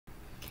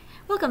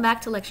Welcome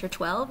back to Lecture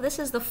 12. This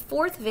is the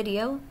fourth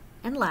video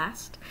and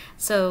last,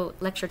 so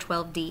Lecture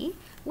 12D.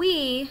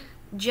 We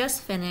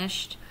just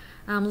finished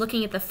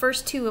looking at the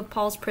first two of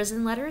Paul's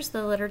prison letters,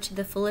 the letter to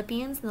the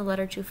Philippians and the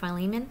letter to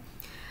Philemon.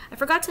 I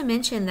forgot to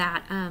mention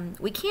that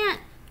we can't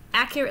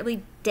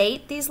accurately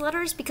date these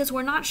letters because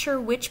we're not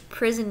sure which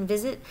prison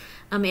visit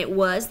it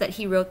was that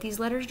he wrote these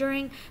letters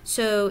during.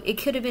 So it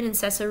could have been in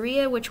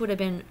Caesarea, which would have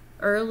been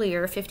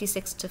earlier,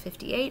 56 to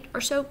 58 or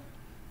so.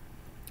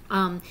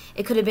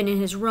 It could have been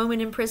in his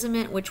Roman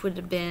imprisonment, which would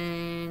have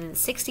been in the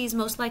 60s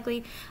most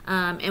likely.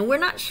 And we're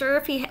not sure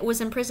if he was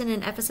in prison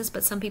in Ephesus,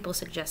 but some people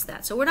suggest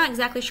that. So we're not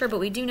exactly sure, but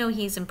we do know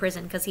he's in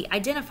prison because he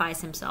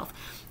identifies himself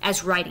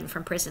as writing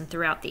from prison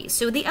throughout these.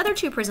 So the other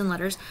two prison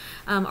letters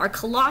are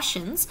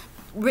Colossians,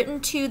 written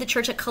to the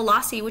church at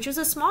Colossae, which was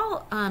a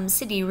small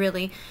city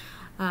really.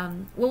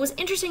 What was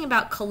interesting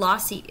about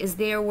Colossae is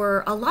there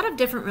were a lot of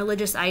different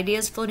religious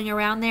ideas floating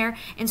around there,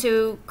 and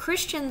so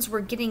Christians were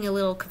getting a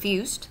little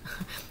confused.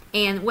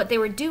 And what they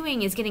were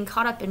doing is getting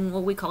caught up in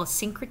what we call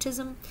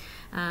syncretism.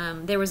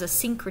 There was a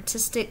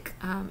syncretistic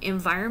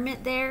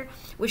environment there,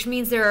 which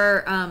means there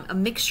are a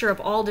mixture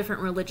of all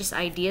different religious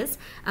ideas.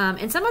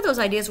 And some of those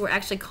ideas were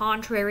actually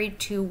contrary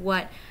to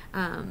what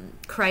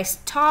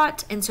Christ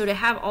taught. And so to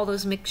have all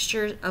those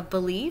mixtures of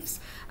beliefs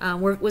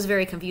was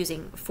very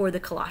confusing for the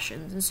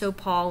Colossians. And so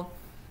Paul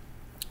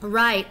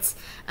writes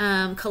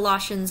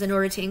Colossians in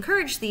order to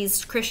encourage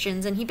these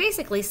Christians, and he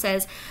basically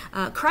says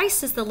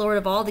Christ is the Lord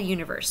of all the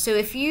universe. So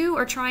if you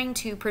are trying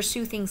to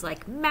pursue things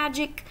like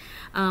magic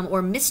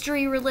or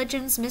mystery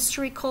religions,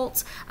 mystery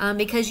cults,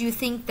 because you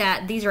think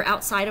that these are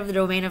outside of the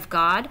domain of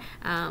God,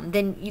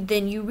 then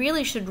you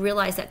really should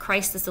realize that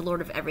Christ is the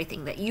Lord of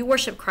everything, that you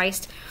worship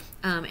Christ.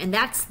 And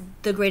that's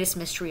the greatest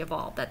mystery of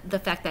all, that the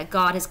fact that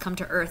God has come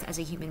to earth as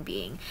a human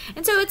being.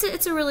 And so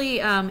it's a really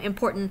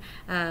important,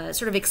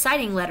 sort of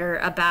exciting letter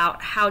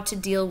about how to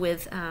deal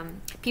with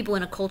people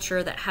in a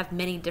culture that have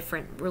many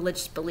different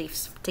religious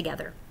beliefs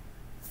together.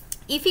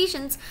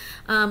 Ephesians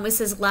was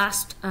his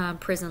last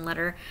prison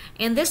letter,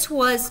 and this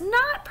was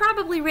not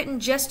probably written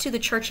just to the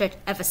church at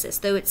Ephesus,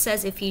 though it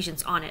says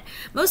Ephesians on it.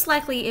 Most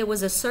likely it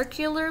was a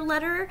circular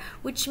letter,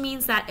 which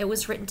means that it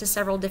was written to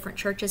several different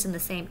churches in the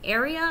same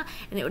area,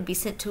 and it would be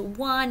sent to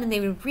one, and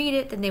they would read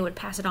it, then they would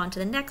pass it on to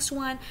the next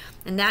one,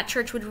 and that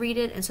church would read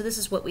it. And so this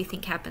is what we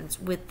think happens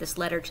with this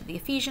letter to the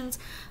Ephesians.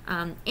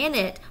 In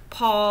it,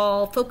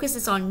 Paul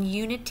focuses on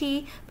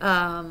unity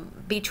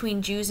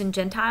between Jews and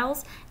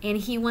Gentiles, and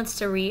he wants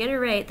to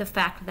reiterate the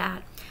fact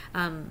that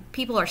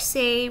people are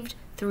saved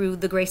through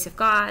the grace of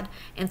God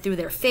and through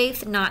their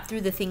faith, not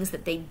through the things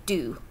that they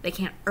do. They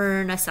can't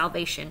earn a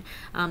salvation,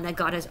 that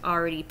God has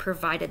already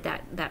provided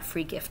that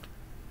free gift.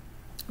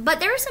 But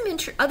there are some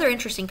other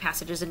interesting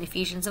passages in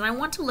Ephesians, and I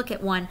want to look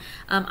at one.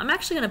 I'm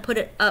actually going to put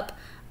it up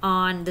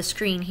on the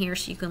screen here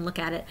so you can look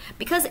at it,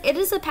 because it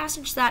is a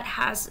passage that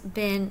has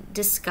been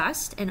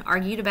discussed and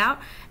argued about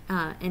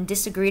and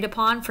disagreed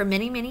upon for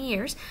many, many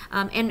years.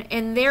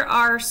 And there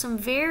are some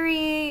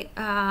very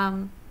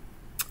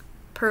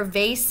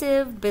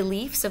pervasive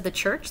beliefs of the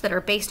church that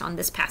are based on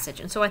this passage.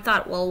 And so I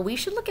thought, well, we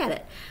should look at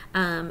it.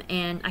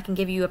 And I can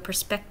give you a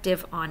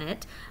perspective on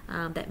it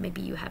that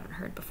maybe you haven't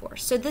heard before.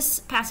 So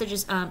this passage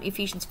is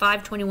Ephesians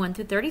 5:21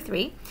 through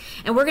 33.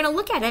 And we're going to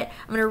look at it.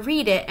 I'm going to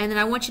read it. And then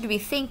I want you to be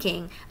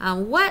thinking,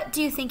 what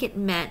do you think it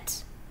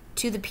meant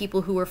to the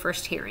people who were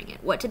first hearing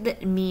it? What did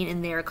it mean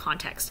in their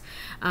context?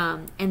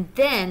 And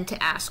then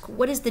to ask,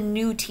 what is the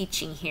new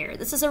teaching here?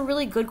 This is a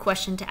really good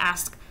question to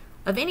ask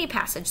of any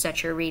passage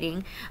that you're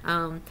reading.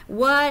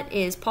 What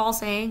is Paul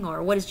saying,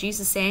 or what is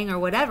Jesus saying, or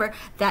whatever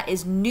that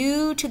is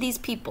new to these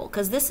people?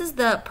 Because this is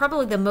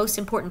probably the most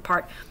important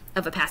part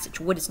of a passage.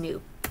 What is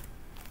new?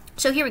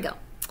 So here we go.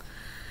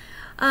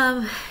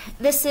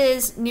 This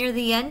is near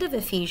the end of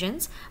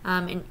Ephesians,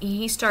 and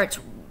he starts.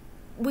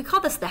 We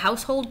call this the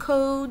household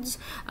codes,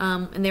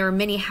 and there are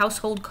many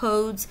household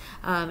codes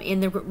in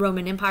the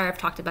Roman Empire. I've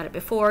talked about it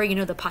before. You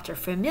know, the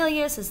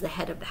paterfamilias is the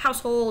head of the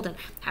household and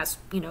has,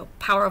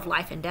 power of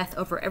life and death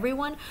over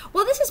everyone.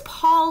 Well, this is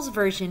Paul's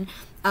version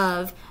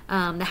of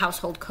the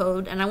household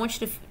code, and I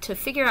want you to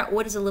figure out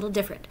what is a little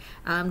different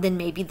than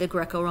maybe the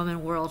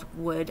Greco-Roman world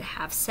would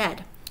have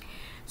said.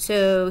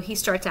 So he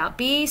starts out,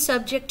 be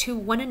subject to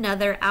one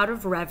another out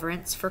of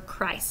reverence for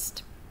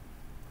Christ.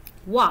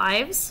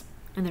 Wives,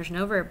 and there's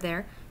no verb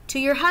there, to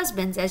your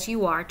husbands as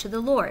you are to the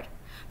Lord.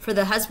 For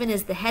the husband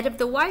is the head of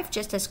the wife,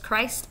 just as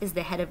Christ is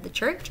the head of the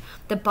church,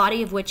 the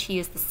body of which he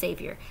is the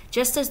Savior.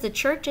 Just as the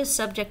church is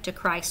subject to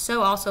Christ,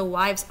 so also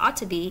wives ought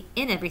to be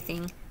in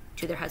everything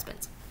to their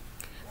husbands.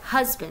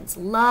 Husbands,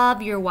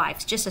 love your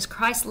wives, just as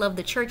Christ loved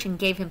the church and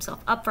gave himself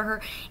up for her,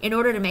 in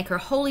order to make her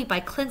holy by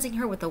cleansing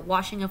her with the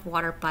washing of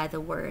water by the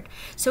word,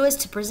 so as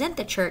to present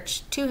the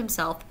church to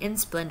himself in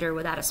splendor,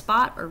 without a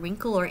spot or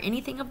wrinkle or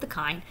anything of the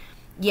kind.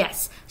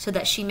 Yes, so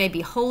that she may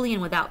be holy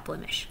and without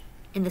blemish.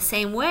 In the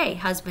same way,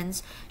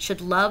 husbands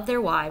should love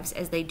their wives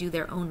as they do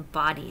their own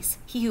bodies.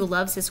 He who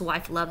loves his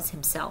wife loves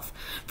himself.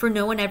 For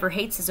no one ever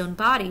hates his own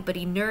body, but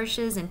he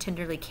nourishes and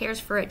tenderly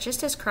cares for it,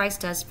 just as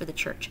Christ does for the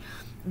church,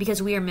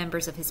 because we are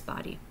members of his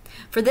body.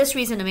 For this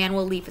reason, a man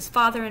will leave his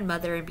father and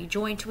mother and be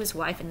joined to his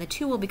wife, and the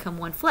two will become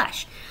one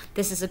flesh.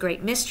 This is a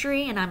great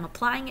mystery, and I'm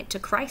applying it to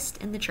Christ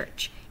and the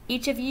church.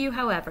 Each of you,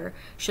 however,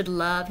 should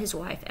love his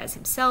wife as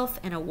himself,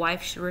 and a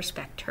wife should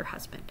respect her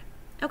husband.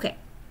 Okay.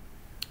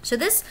 So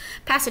this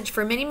passage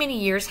for many, many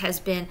years has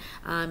been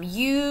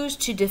used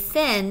to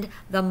defend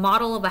the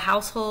model of a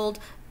household,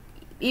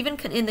 even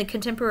in the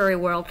contemporary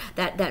world,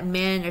 that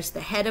man is the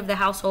head of the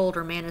household,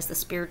 or man is the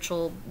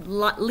spiritual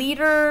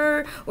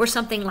leader, or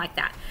something like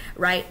that,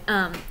 right?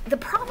 The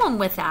problem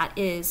with that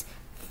is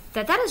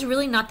that is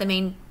really not the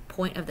main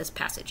point of this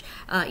passage.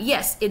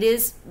 Yes, it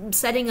is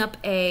setting up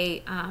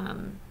a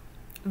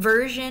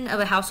version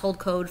of a household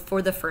code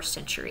for the first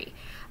century.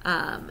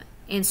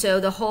 And so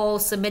the whole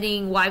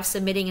wives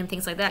submitting and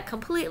things like that,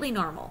 completely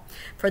normal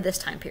for this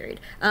time period.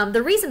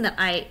 The reason that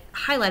I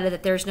highlighted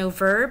that there's no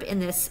verb in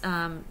this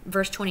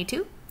verse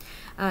 22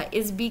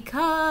 is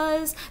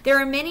because there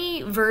are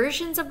many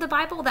versions of the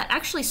Bible that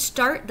actually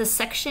start the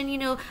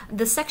section,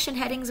 the section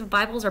headings of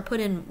Bibles are put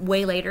in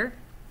way later,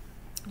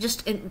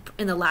 just in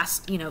the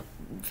last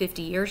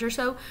 50 years or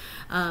so.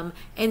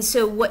 And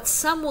so what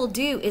some will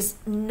do is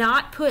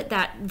not put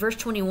that verse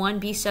 21,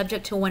 be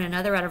subject to one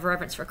another out of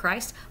reverence for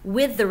Christ,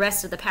 with the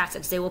rest of the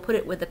passage. They will put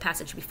it with the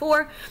passage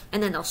before,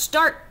 and then they'll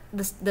start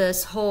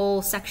this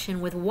whole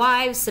section with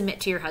wives, submit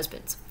to your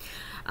husbands.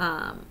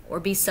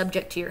 Or be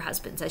subject to your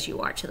husbands as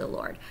you are to the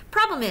Lord.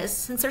 Problem is,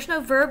 since there's no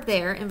verb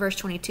there in verse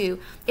 22,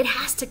 it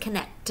has to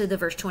connect to the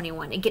verse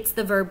 21. It gets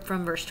the verb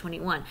from verse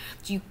 21.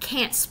 So you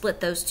can't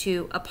split those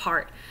two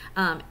apart.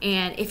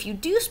 And if you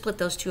do split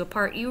those two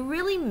apart, you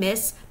really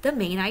miss the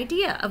main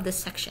idea of this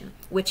section,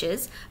 which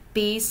is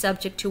be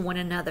subject to one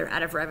another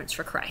out of reverence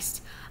for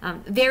Christ.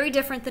 Very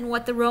different than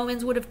what the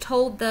Romans would have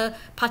told the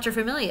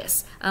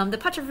paterfamilias. The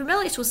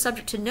paterfamilias was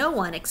subject to no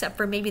one except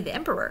for maybe the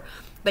emperor.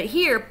 But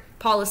here,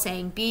 Paul is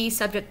saying, be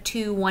subject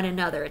to one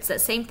another. It's that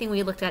same thing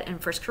we looked at in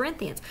 1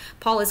 Corinthians.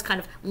 Paul is kind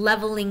of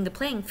leveling the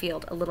playing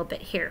field a little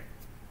bit here.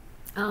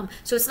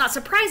 So it's not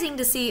surprising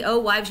to see, oh,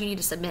 wives, you need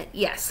to submit.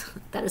 Yes,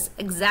 that is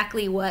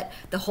exactly what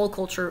the whole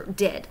culture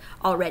did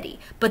already.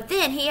 But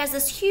then he has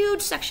this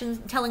huge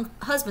section telling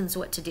husbands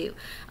what to do.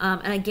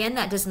 And again,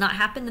 that does not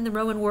happen in the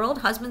Roman world.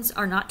 Husbands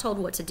are not told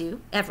what to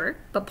do, ever.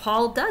 But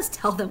Paul does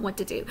tell them what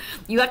to do.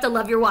 You have to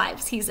love your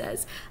wives, he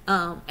says.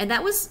 And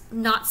that was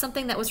not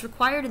something that was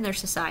required in their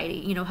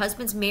society.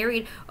 Husbands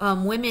married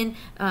women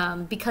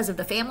because of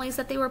the families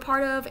that they were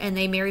part of, and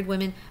they married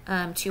women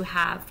to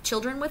have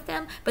children with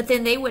them. But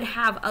then they would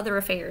have other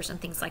affairs and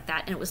things like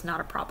that, and it was not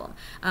a problem.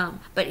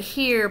 But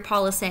here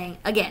Paul is saying,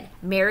 again,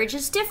 marriage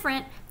is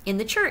different in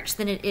the church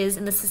than it is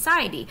in the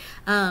society.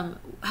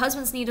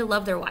 Husbands need to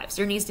love their wives.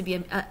 There needs to be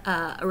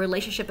a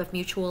relationship of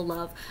mutual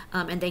love,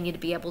 and they need to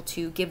be able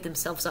to give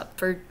themselves up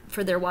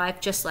for their wife,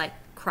 just like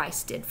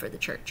Christ did for the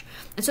church.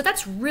 And so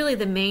that's really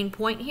the main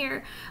point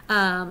here.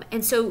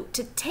 And so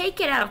to take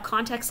it out of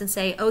context and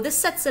say, oh, this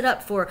sets it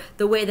up for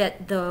the way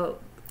that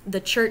the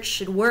church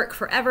should work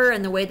forever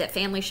and the way that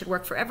family should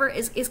work forever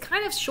is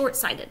kind of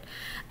short-sighted.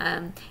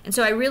 And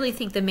so I really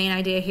think the main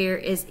idea here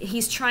is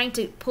he's trying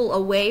to pull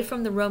away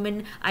from the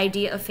Roman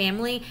idea of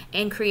family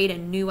and create a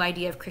new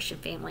idea of Christian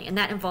family. And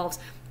that involves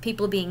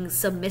people being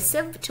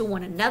submissive to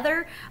one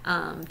another,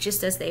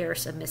 just as they are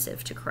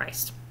submissive to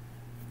Christ.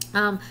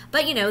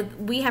 But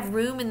we have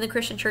room in the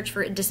Christian church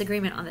for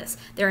disagreement on this.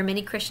 There are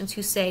many Christians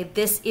who say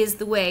this is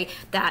the way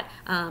that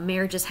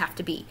marriages have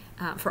to be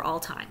for all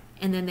time.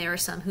 And then there are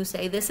some who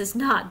say this is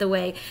not the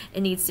way it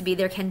needs to be.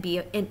 There can be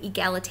an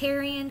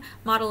egalitarian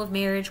model of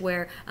marriage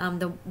where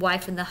the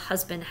wife and the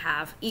husband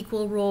have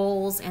equal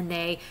roles, and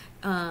they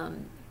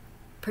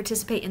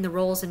participate in the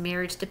roles in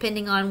marriage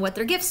depending on what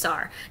their gifts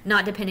are,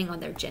 not depending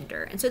on their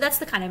gender. And so that's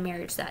the kind of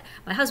marriage that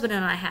my husband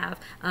and I have,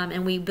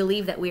 and we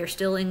believe that we are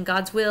still in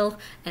God's will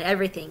and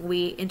everything.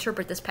 We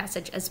interpret this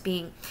passage as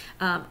being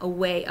a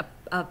way,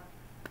 a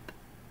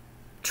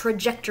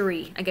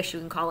trajectory, I guess you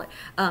can call it,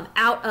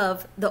 out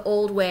of the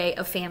old way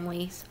of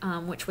families,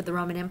 which the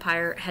Roman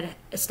Empire had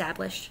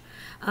established,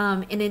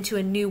 and into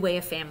a new way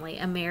of family,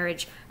 a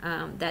marriage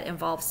that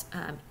involves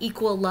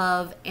equal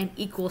love and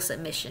equal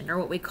submission, or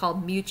what we call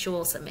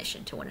mutual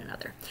submission to one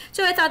another.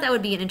 So I thought that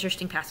would be an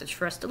interesting passage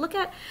for us to look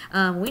at.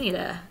 We need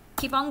to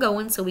keep on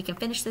going so we can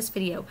finish this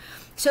video.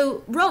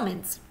 So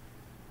Romans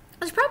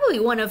is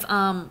probably one of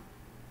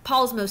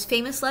Paul's most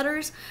famous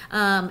letters.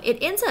 It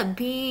ends up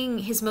being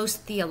his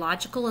most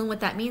theological, and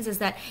what that means is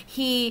that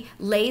he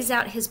lays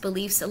out his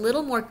beliefs a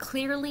little more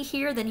clearly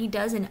here than he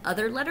does in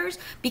other letters,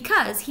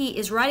 because he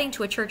is writing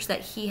to a church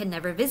that he had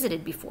never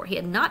visited before. He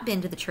had not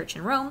been to the church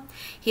in Rome.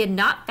 He had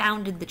not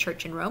founded the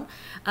church in Rome.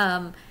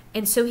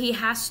 And so he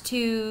has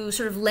to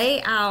sort of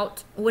lay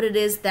out what it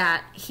is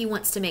that he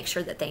wants to make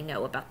sure that they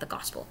know about the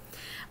gospel.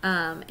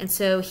 And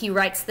so he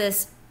writes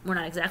this, we're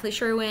not exactly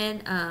sure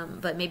when,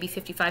 but maybe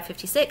 55,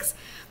 56.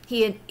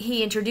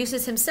 He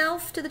introduces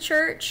himself to the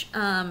church.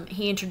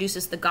 He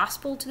introduces the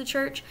gospel to the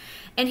church.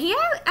 And he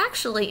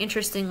actually,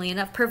 interestingly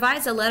enough,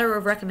 provides a letter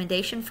of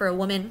recommendation for a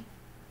woman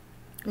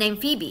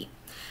named Phoebe.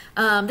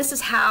 This is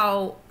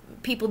how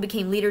people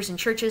became leaders in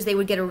churches, they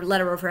would get a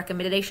letter of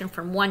recommendation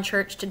from one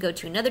church to go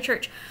to another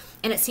church.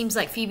 And it seems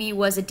like Phoebe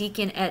was a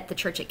deacon at the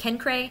church at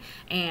Kencray,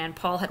 and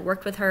Paul had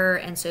worked with her,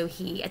 and so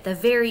he, at the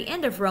very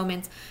end of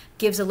Romans,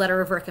 gives a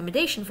letter of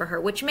recommendation for her,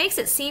 which makes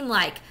it seem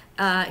like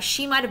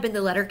she might have been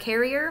the letter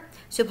carrier.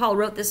 So Paul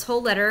wrote this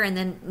whole letter and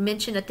then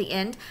mentioned at the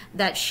end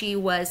that she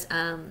was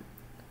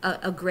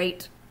a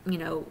great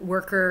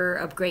worker,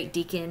 a great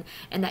deacon,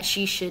 and that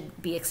she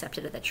should be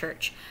accepted at the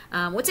church.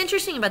 What's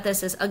interesting about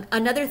this is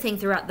another thing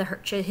throughout the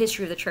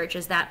history of the church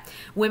is that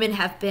women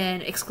have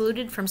been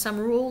excluded from some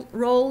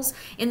roles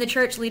in the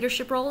church,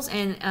 leadership roles,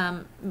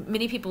 and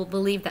many people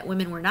believe that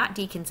women were not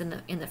deacons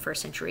in the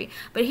first century.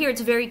 But here it's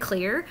very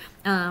clear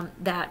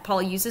that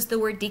Paul uses the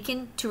word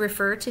deacon to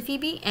refer to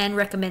Phoebe and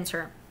recommends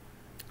her.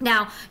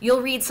 Now,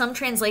 you'll read some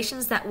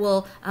translations that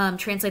will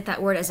translate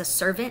that word as a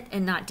servant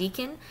and not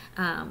deacon,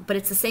 but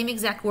it's the same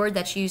exact word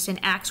that's used in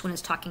Acts when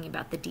it's talking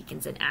about the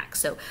deacons in Acts.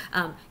 So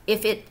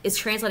if it is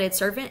translated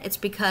servant, it's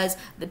because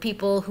the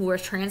people who were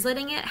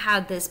translating it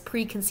had this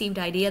preconceived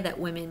idea that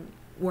women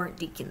weren't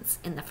deacons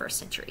in the first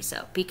century.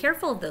 So be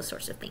careful of those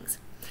sorts of things.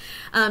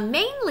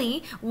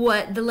 Mainly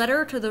what the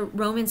letter to the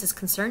Romans is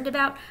concerned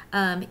about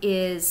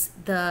is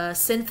the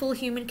sinful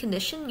human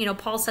condition.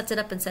 Paul sets it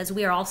up and says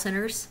we are all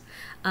sinners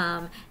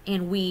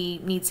and we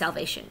need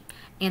salvation.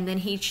 And then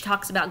he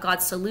talks about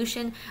God's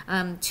solution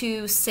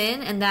to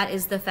sin, and that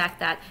is the fact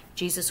that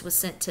Jesus was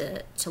sent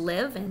to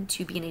live and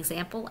to be an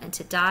example and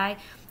to die.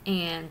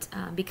 And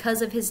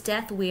because of his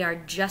death, we are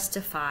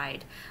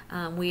justified.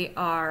 We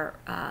are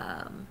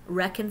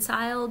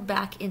reconciled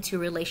back into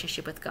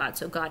relationship with God.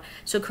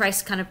 So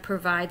Christ kind of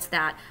provides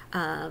that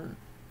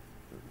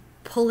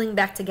pulling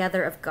back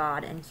together of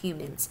God and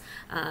humans.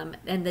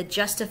 And the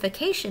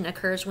justification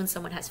occurs when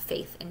someone has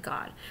faith in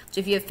God. So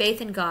if you have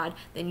faith in God,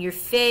 then your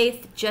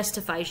faith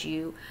justifies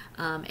you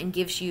and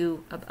gives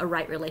you a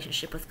right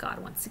relationship with God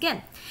once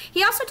again.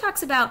 He also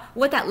talks about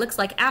what that looks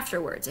like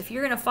afterwards. If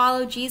you're going to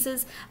follow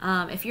Jesus,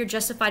 if you're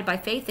justified by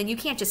faith, then you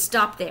can't just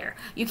stop there.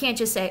 You can't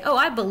just say, oh,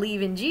 I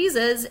believe in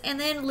Jesus, and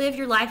then live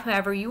your life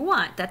however you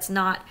want. That's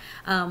not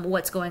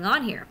what's going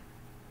on here.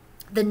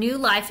 The new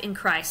life in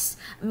Christ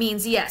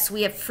means, yes,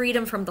 we have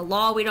freedom from the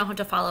law. We don't have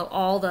to follow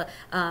all the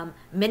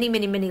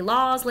many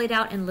laws laid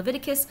out in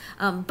Leviticus,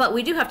 but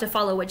we do have to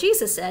follow what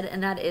Jesus said,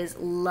 and that is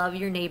love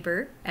your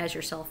neighbor as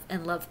yourself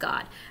and love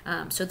God.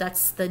 So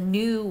that's the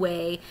new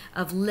way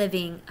of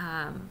living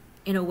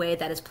in a way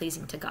that is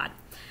pleasing to God.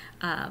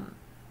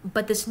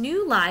 But this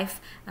new life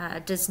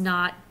does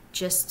not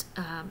just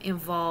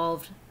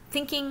involve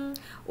thinking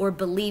or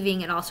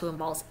believing. It also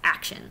involves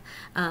action,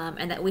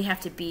 and that we have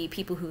to be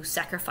people who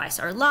sacrifice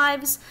our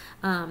lives,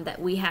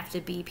 that we have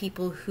to be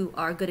people who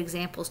are good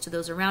examples to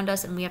those around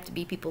us, and we have to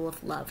be people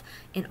of love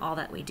in all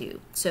that we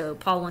do. So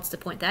Paul wants to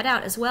point that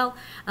out as well.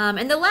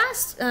 And the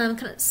last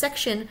kind of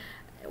section,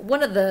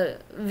 one of the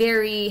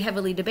very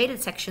heavily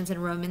debated sections in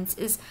Romans,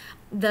 is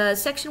the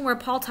section where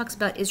Paul talks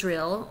about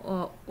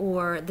Israel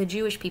or the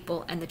Jewish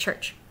people and the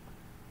church.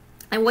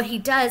 And what he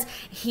does,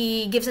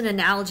 he gives an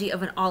analogy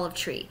of an olive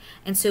tree.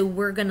 And so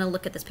we're going to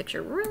look at this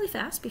picture really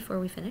fast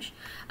before we finish.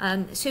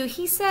 So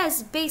he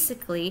says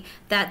basically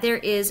that there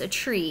is a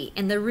tree,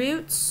 and the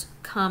roots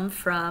come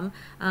from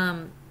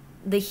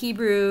the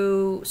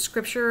Hebrew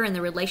scripture and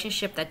the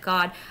relationship that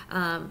God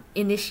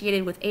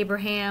initiated with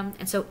Abraham.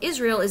 And so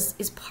Israel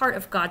is part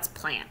of God's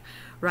plan,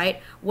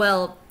 right?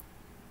 Well,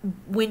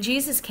 when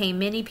Jesus came,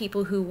 many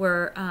people who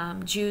were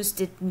Jews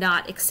did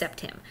not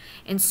accept him.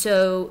 And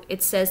so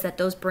it says that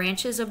those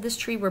branches of this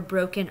tree were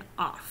broken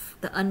off.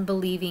 The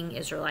unbelieving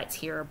Israelites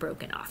here are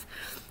broken off.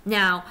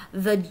 Now,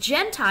 the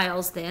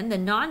Gentiles then, the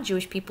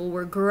non-Jewish people,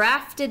 were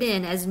grafted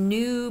in as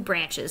new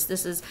branches.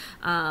 This is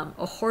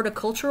a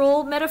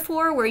horticultural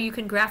metaphor where you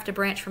can graft a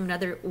branch from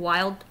another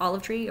wild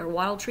olive tree or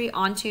wild tree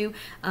onto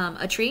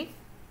a tree.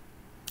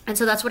 And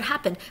so that's what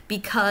happened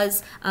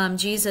because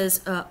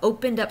Jesus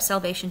opened up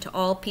salvation to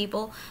all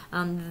people.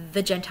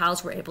 The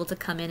Gentiles were able to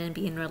come in and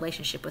be in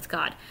relationship with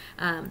God.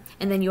 And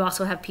then you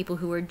also have people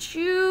who were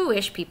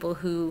Jewish people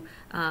who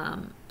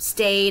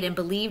stayed and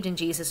believed in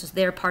Jesus.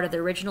 They're part of the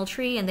original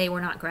tree, and they were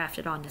not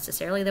grafted on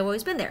necessarily. They've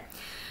always been there.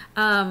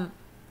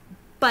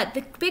 But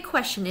the big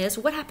question is,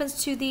 what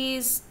happens to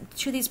these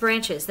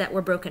branches that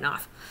were broken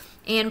off?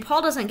 And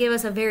Paul doesn't give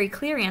us a very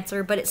clear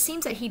answer, but it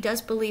seems that he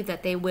does believe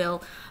that they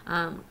will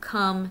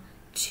come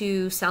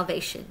to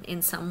salvation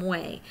in some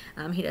way.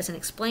 He doesn't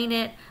explain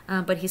it,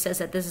 but he says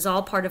that this is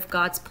all part of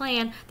God's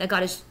plan, that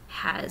God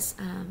has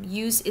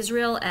used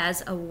Israel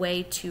as a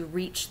way to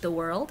reach the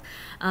world.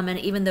 And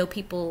even though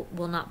people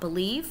will not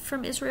believe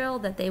from Israel,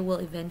 that they will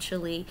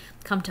eventually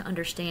come to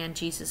understand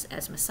Jesus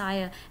as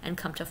Messiah and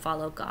come to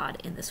follow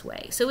God in this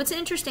way. So it's an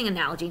interesting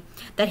analogy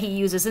that he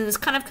uses, and it's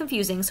kind of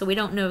confusing, so we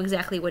don't know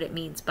exactly what it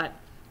means, but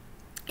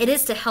it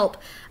is to help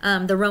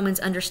the Romans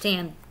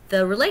understand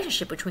the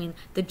relationship between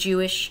the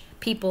Jewish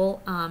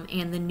people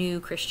and the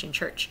new Christian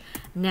church.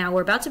 Now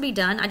we're about to be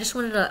done. I just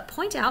wanted to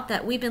point out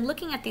that we've been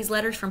looking at these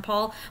letters from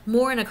Paul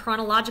more in a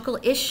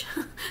chronological-ish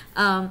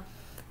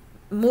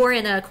more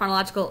in a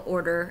chronological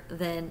order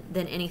than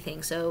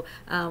anything. So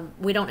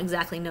we don't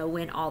exactly know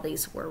when all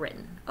these were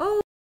written.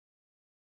 Oh.